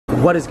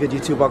What is good,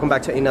 YouTube? Welcome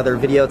back to another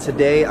video.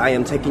 Today I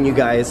am taking you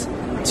guys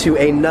to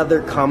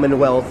another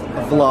Commonwealth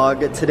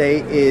vlog.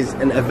 Today is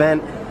an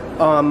event.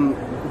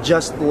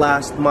 Just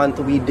last month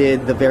we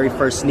did the very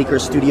first sneaker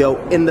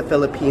studio in the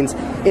Philippines,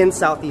 in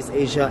Southeast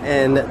Asia,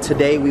 and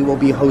today we will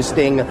be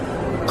hosting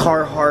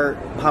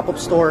Carhartt pop-up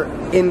store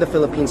in the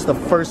Philippines, the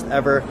first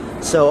ever.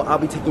 So I'll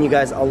be taking you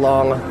guys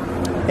along,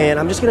 and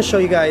I'm just gonna show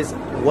you guys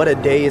what a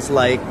day is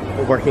like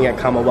working at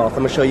Commonwealth. I'm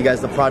gonna show you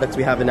guys the products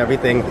we have and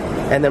everything,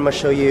 and then I'm gonna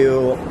show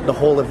you the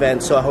whole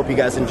event. So I hope you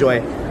guys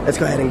enjoy. Let's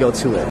go ahead and go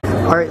to it.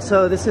 All right,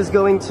 so this is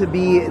going to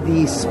be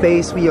the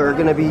space we are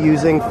gonna be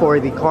using for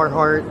the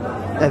Carhartt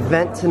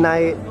event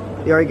tonight.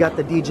 You already got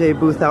the DJ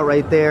booth out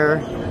right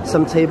there,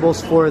 some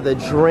tables for the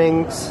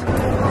drinks.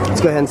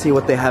 Let's go ahead and see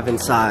what they have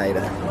inside.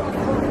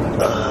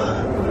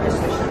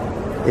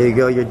 There you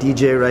go, your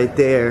DJ right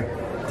there.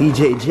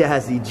 DJ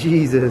Jazzy,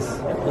 Jesus.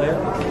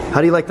 How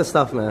do you like the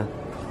stuff, man?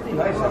 Pretty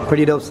nice.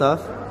 Pretty dope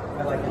stuff?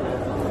 I like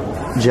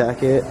it.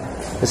 Jacket.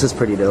 This is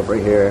pretty dope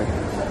right here.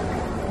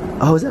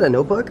 Oh, is that a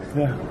notebook?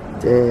 Yeah.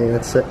 Dang,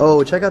 that's sick.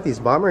 Oh, check out these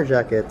bomber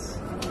jackets.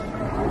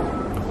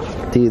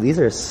 Dude, these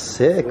are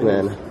sick,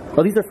 man.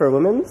 Oh, these are for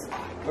women's?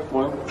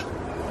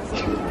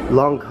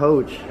 Long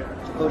coach.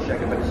 Coach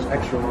jacket, but it's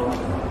extra long.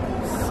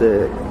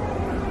 Sick.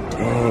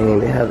 Dang,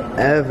 they have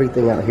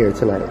everything out here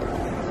tonight.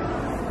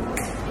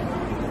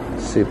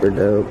 Super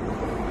dope.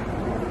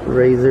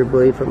 Razor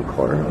blade from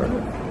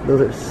Carhartt.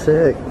 Those are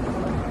sick.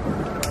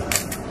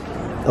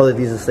 Oh,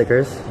 these are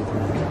stickers.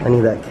 I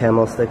need that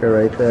camo sticker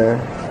right there.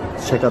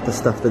 Let's check out the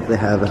stuff that they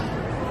have.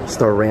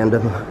 Just a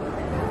random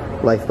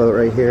lifeboat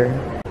right here.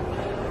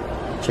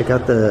 Check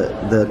out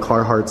the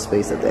Carhartt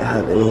space that they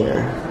have in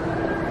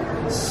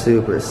here.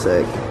 Super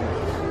sick.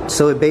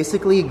 So it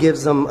basically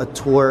gives them a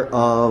tour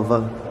of,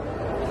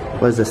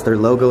 what is this, their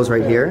logos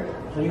right here?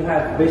 So you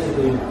have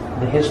basically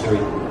the history.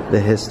 The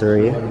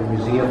history. The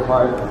museum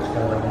part, it's kind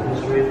of like the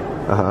history.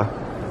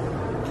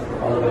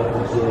 All the way up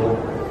until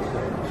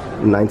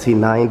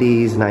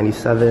 1990s,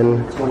 97.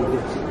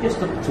 2015, just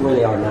up to where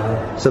they are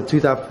now. So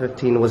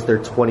 2015 was their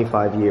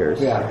 25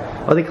 years.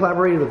 Yeah. Oh, they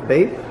collaborated with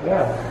Bape?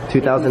 Yeah.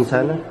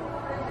 2010?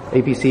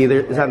 APC,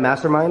 is that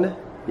Mastermind?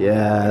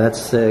 Yeah, that's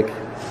sick.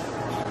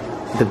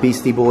 The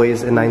Beastie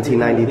Boys in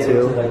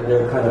 1992. Like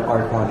their kind of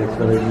art projects,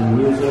 whether it's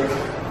music,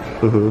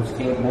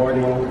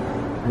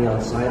 skateboarding, you know,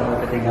 side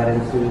art that they got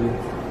into.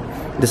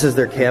 This is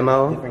their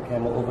camo. Different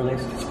camo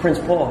overlays. It's Prince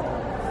Paul.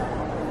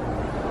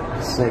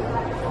 Sick.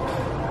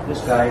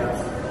 This guy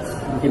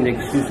became the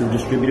exclusive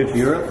distributor to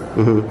Europe,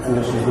 and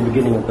this is the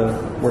beginning of the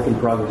work in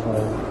progress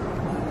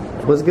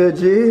line. What's good,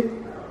 G?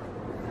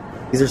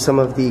 These are some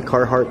of the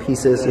Carhartt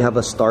pieces. You have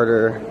a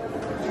starter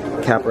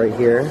cap right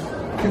here,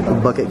 a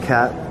bucket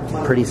cap,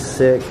 pretty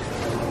sick.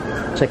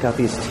 Check out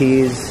these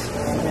tees,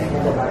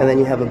 and then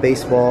you have a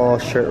baseball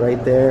shirt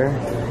right there,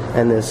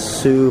 and this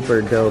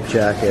super dope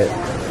jacket.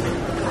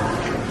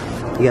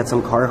 You got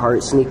some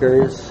Carhartt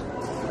sneakers,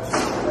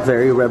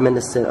 very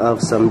reminiscent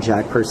of some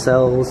Jack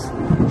Purcells.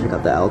 Check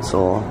out the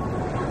outsole,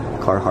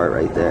 Carhartt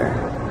right there.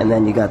 And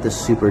then you got this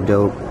super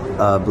dope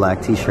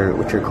black t-shirt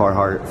with your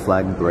Carhartt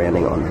flag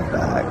branding on the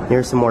back.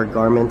 Here's some more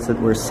garments that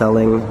we're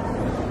selling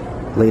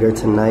later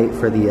tonight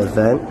for the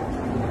event.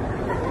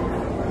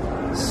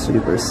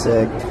 Super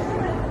sick.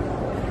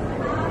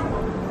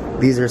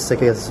 These are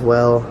sick as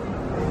well.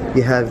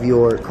 You have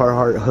your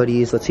Carhartt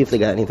hoodies. Let's see if they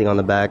got anything on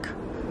the back.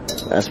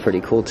 That's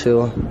pretty cool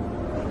too.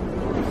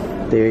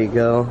 There you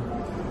go.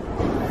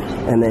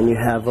 And then you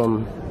have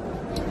them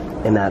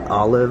in that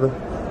olive.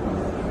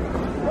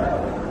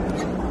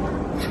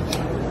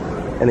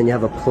 And then you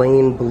have a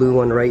plain blue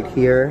one right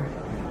here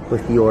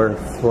with your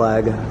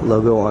flag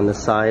logo on the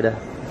side.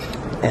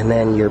 And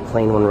then your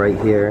plain one right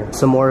here.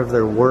 Some more of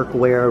their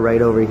workwear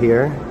right over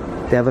here.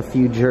 They have a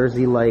few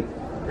jersey-like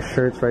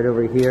shirts right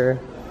over here.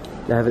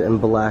 They have it in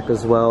black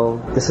as well.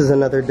 This is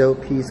another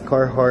dope piece,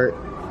 Carhartt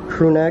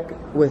crew neck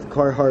with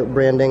Carhartt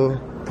branding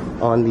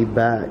on the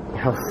back.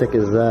 How sick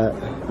is that?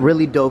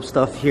 Really dope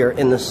stuff here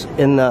in the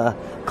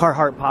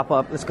Carhartt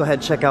pop-up. Let's go ahead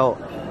and check out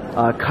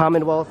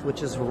Commonwealth,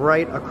 which is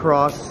right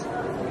across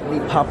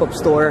the pop-up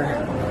store.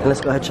 And let's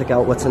go ahead and check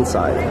out what's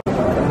inside.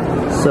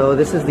 So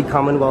this is the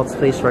Commonwealth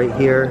space right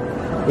here.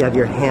 You have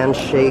your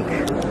handshake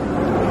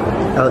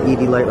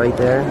LED light right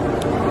there.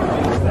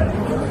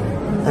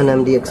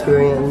 NMD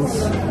experience.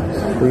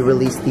 We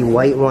released the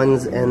white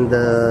ones, and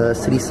the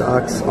city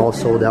socks all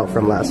sold out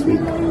from last week.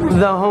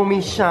 The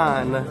homie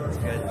Sean.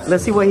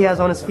 Let's see what he has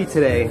on his feet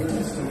today.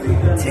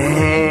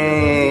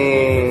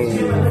 Dang.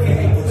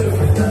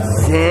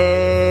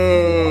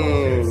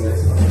 Dang.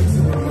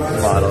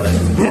 Bottle it.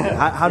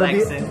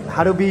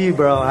 How to be you,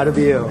 bro? How to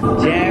be you?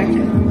 Jack,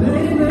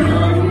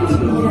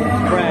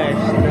 fresh,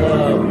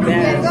 the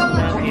best,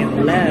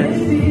 and less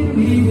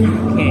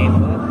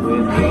came up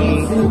with me.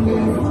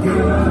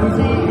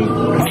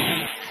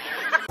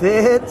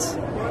 Fit.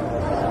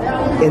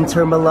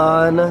 Inter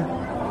Milan.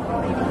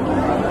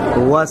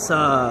 What's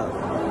up?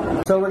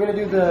 So we're gonna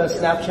do the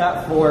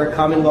Snapchat for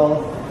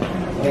Commonwealth,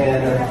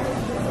 and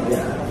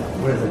yeah,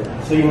 what is it?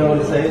 So you know what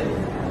to say?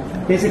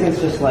 Basically, it's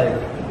just like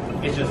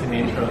It's just an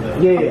intro though.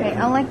 Yeah, Okay,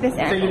 I like this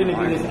So you're gonna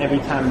do this every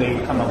time they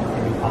come up with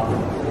a new topic?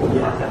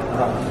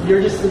 Yeah.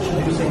 You're just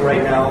introducing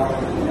right now,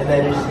 and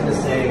then you're just going to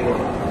say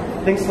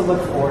things to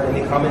look for in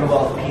the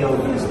Commonwealth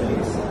POV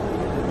space.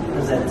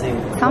 Presenting.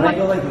 When I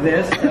go like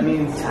this, that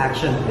means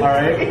action. All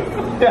right?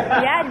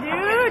 Yeah,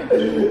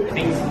 dude.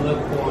 Things to look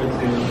forward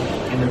to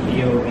in the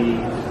POV.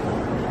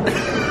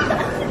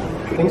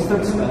 Things to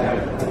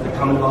expect at the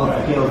Commonwealth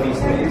POV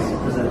space.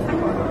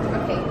 Presenting.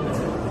 Okay.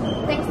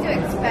 Things to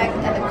expect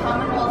at the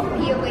Commonwealth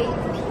POV.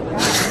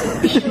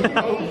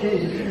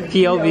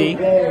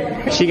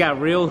 She got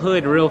real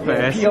hood real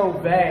fast.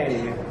 POV.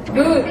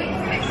 Good.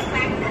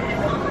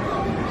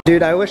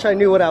 Dude, I wish I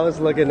knew what I was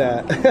looking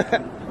at.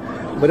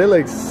 But it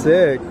looks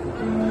sick.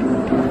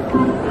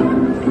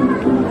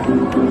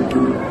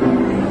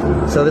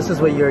 So this is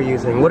what you're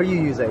using. What are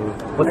you using?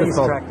 What's this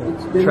called?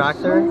 Tractor.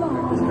 Tractor?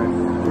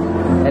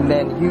 And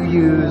then you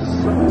use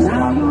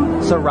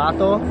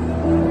Serato.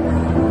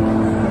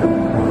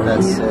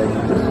 That's sick.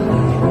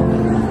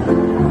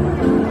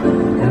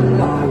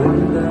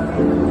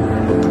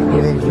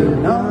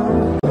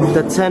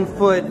 The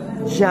 10-foot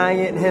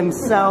giant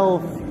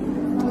himself.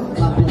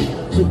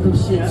 Took them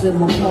shits in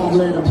my palm,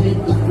 let them hit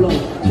the floor.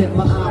 Kept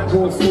my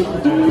eyeballs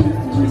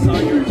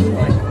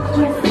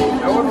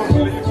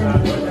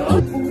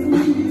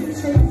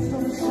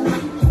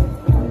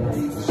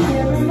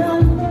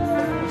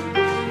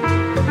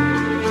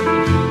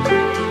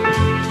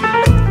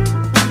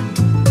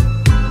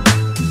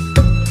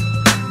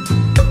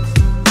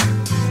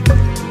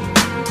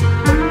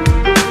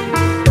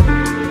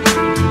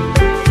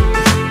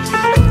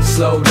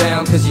Slow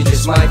down cause you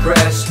just might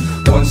crash.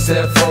 One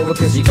step forward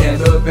cause you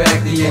can't look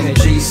back. The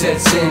energy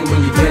sets in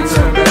when you can't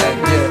turn back.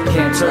 Yeah,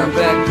 can't turn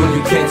back when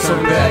you can't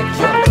turn back.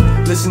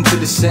 Yeah. Listen to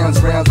the sounds,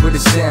 rounds with a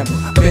sample.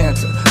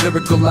 Banter,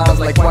 lyrical lines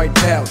like white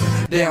powder.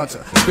 Down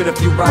to spit a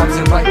few rhymes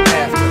and right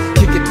after.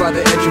 Kick it by the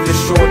edge of the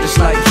shore just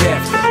like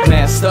after.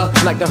 Master,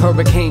 like the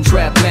hurricane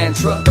trap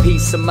mantra.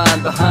 Peace of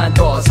mind behind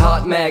bars,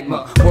 hot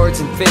magma. Words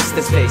and fists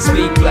as they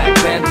speak, Black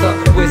Panther.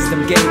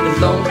 Wisdom gained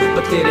alone,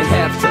 but didn't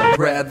have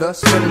to. Rather,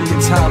 spending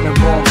your time in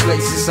wrong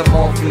places. I'm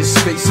off in the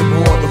space of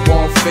war, the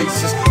wrong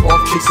faces.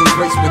 Off chasing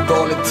grace with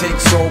all it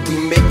takes. All we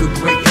make a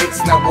great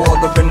hits, now all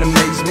are in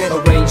amazement.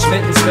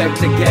 Arrangement, inspect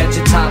the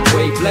gadget, top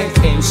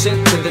wavelength. Ancient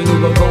to the new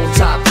logo,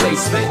 top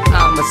placement.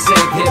 I'ma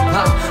save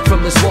hip-hop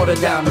from this watered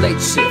down late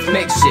shift.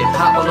 Makeshift,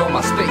 hop on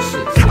my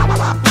spaceship.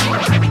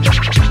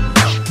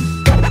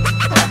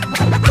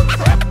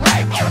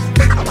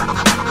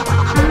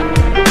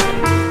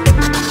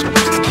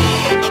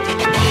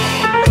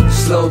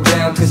 Slow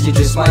down cause you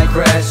just might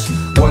crash.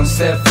 One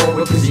step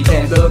forward cause you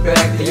can't look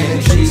back. The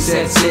energy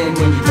sets in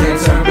when you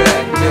can't turn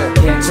back. Yeah,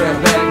 can't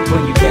turn back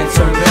when you can't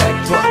turn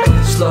back.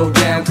 But slow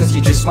down cause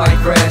you just might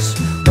crash.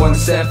 One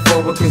step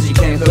forward cause you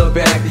can't look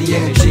back. The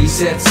energy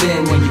sets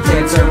in when you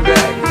can't turn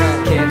back.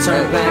 Can't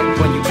turn back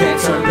when you can't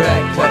turn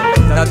back. But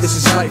now this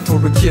is life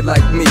for a kid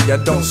like me. I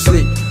don't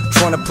sleep,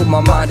 trying to put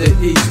my mind at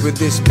ease with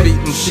this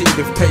beaten sheet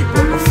of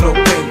paper. A flow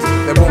painted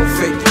that won't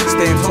fake.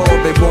 Stand tall,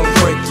 they won't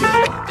break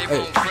it.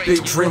 Hey,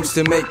 big dreams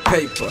to make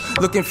paper.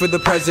 Looking for the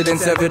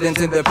president's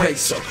evidence in the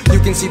peso. You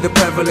can see the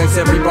prevalence,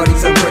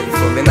 everybody's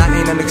ungrateful. And I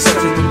ain't an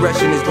exception,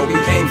 progression is what we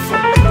aim for.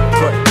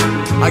 But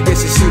I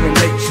guess it's human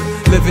nature.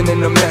 Living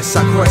in a mess,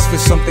 I quest for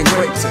something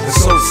greater. The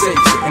soul saves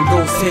you, and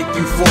those take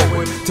you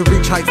forward to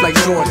reach heights like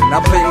Jordan.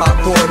 I play my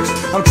quarters.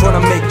 I'm trying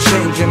to make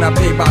change, and I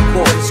pay by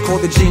quarters. Call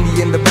the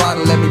genie in the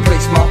bottle, let me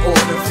place my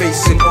order.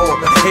 Facing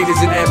order, haters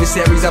and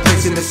adversaries, I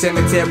place in the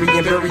cemetery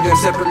and bury them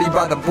separately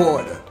by the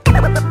border.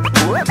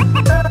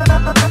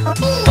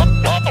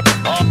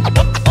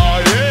 Oh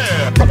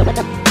yeah!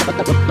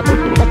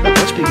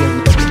 Let's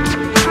begin.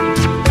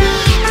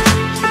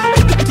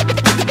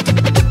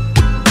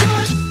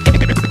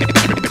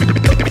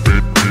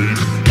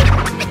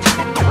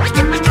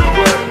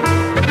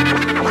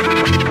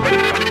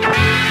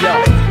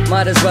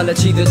 Might as well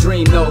achieve the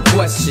dream, no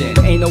question.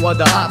 Ain't no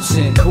other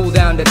option. Cool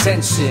down the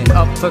tension.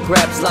 Up for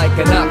grabs like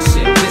an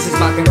auction. This is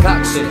my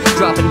concoction.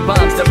 Dropping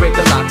bombs that break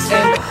the locks.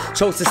 And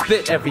chose to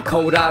spit every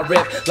code I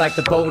rip. Like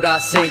the boat I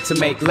sink to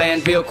make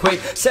land real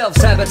quick.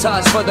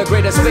 Self-sabotage for the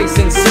greater space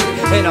and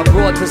sea. In a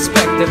broad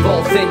perspective,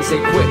 all things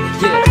equip.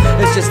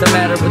 Yeah, it's just a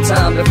matter of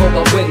time before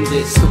I win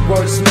this. The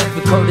wordsmith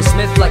with Curtis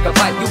Smith like a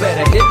pipe. You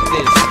better hit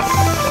this.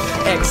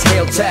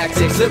 Exhale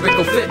tactics,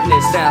 lyrical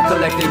fitness, now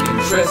collecting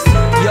interest.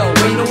 Yo,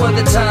 ain't no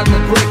other time to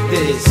break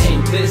this.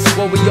 Ain't this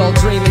what we all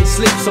dream and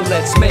sleep? So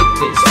let's make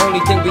this. Only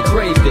thing we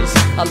crave is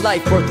a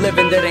life worth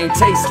living that ain't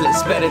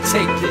tasteless. Better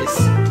take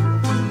this.